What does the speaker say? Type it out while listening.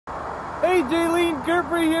Hey Jaylene,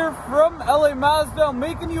 Gurpreet here from LA Mazda. I'm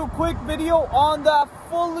making you a quick video on that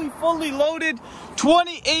fully loaded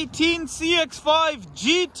 2018 CX-5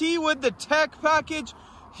 GT with the tech package.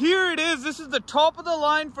 Here it is. This is the top of the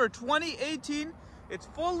line for 2018. It's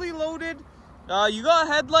fully loaded. You got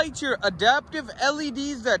headlights, your adaptive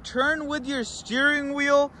LEDs that turn with your steering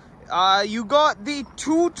wheel. You got the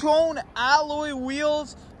two-tone alloy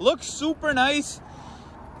wheels. Looks super nice.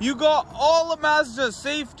 You got all of Mazda's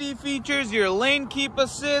safety features, your lane keep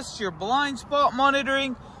assist, your blind spot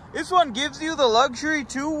monitoring. This one gives you the luxury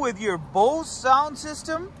too with your Bose sound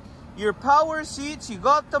system, your power seats. You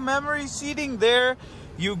got the memory seating there.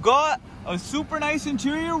 You got a super nice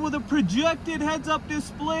interior with a projected heads-up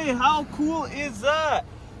display. How cool is that?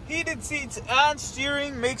 Heated seats and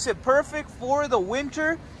steering makes it perfect for the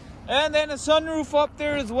winter. And then a sunroof up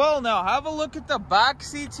there as well. Now have a look at the back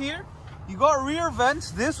seats here. You got rear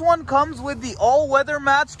vents. This one comes with the all-weather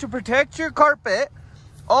mats to protect your carpet.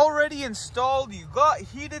 Already installed. You got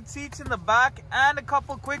heated seats in the back and a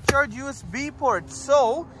couple quick charge USB ports.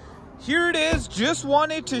 So here it is. Just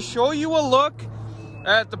wanted to show you a look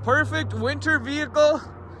at the perfect winter vehicle.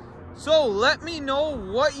 So let me know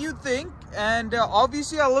what you think. And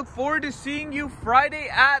obviously I look forward to seeing you Friday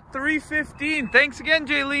at 3:15. Thanks again,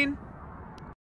 Jaylene.